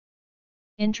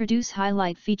Introduce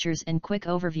highlight features and quick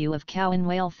overview of COWIN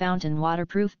Whale Fountain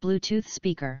Waterproof Bluetooth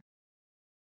Speaker.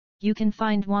 You can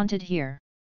find wanted here.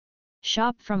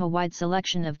 Shop from a wide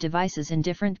selection of devices in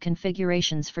different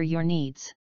configurations for your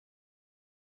needs.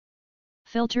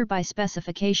 Filter by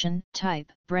specification,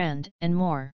 type, brand, and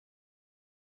more.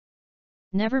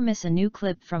 Never miss a new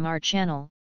clip from our channel.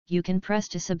 You can press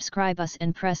to subscribe us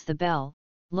and press the bell.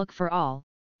 Look for all.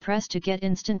 Press to get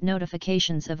instant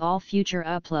notifications of all future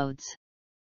uploads.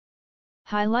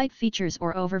 Highlight features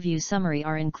or overview summary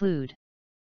are include.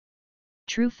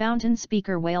 True fountain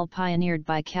speaker whale pioneered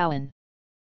by COWIN.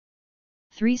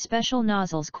 3 special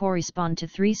nozzles correspond to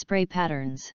 3 spray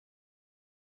patterns.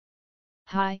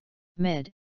 High,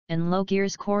 mid, and low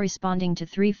gears corresponding to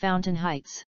 3 fountain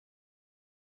heights.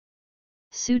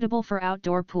 Suitable for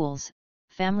outdoor pools,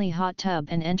 family hot tub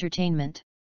and entertainment.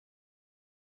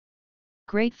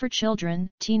 Great for children,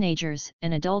 teenagers,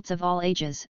 and adults of all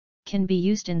ages, can be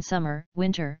used in summer,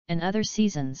 winter, and other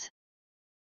seasons.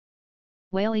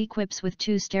 Whale equips with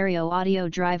 2 stereo audio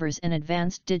drivers and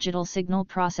advanced digital signal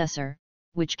processor,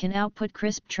 which can output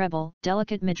crisp treble,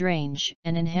 delicate mid-range,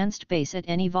 and enhanced bass at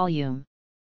any volume.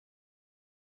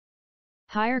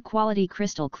 Higher quality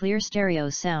crystal clear stereo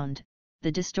sound,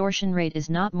 the distortion rate is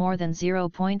not more than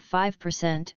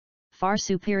 0.5%, far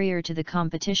superior to the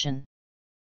competition.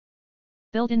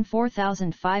 Built-in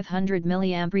 4500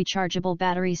 mAh rechargeable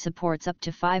battery supports up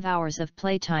to 5 hours of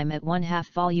playtime at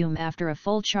 1/2 volume after a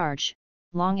full charge,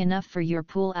 long enough for your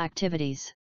pool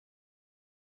activities.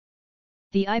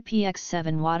 The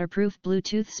IPX7 waterproof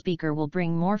Bluetooth speaker will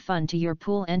bring more fun to your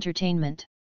pool entertainment.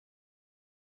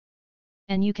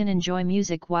 And you can enjoy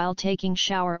music while taking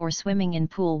shower or swimming in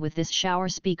pool with this shower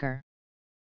speaker.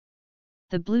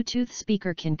 The Bluetooth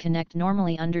speaker can connect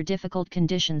normally under difficult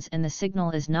conditions and the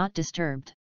signal is not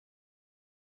disturbed.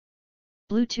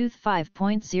 Bluetooth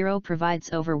 5.0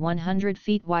 provides over 100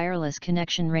 feet wireless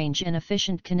connection range and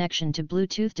efficient connection to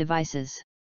Bluetooth devices.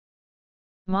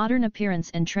 Modern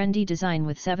appearance and trendy design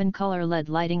with 7-color LED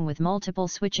lighting with multiple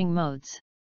switching modes.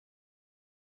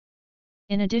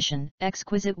 In addition,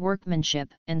 exquisite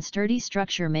workmanship and sturdy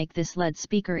structure make this LED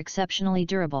speaker exceptionally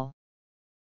durable.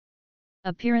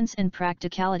 Appearance and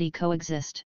practicality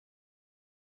coexist.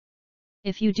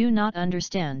 If you do not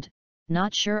understand,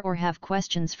 not sure or have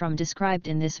questions from described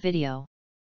in this video,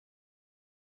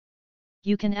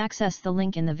 you can access the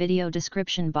link in the video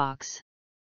description box.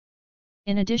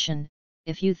 In addition,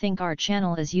 if you think our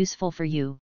channel is useful for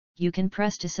you, you can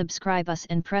press to subscribe us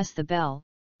and press the bell.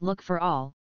 Look for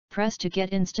all. Press to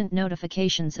get instant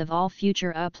notifications of all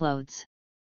future uploads.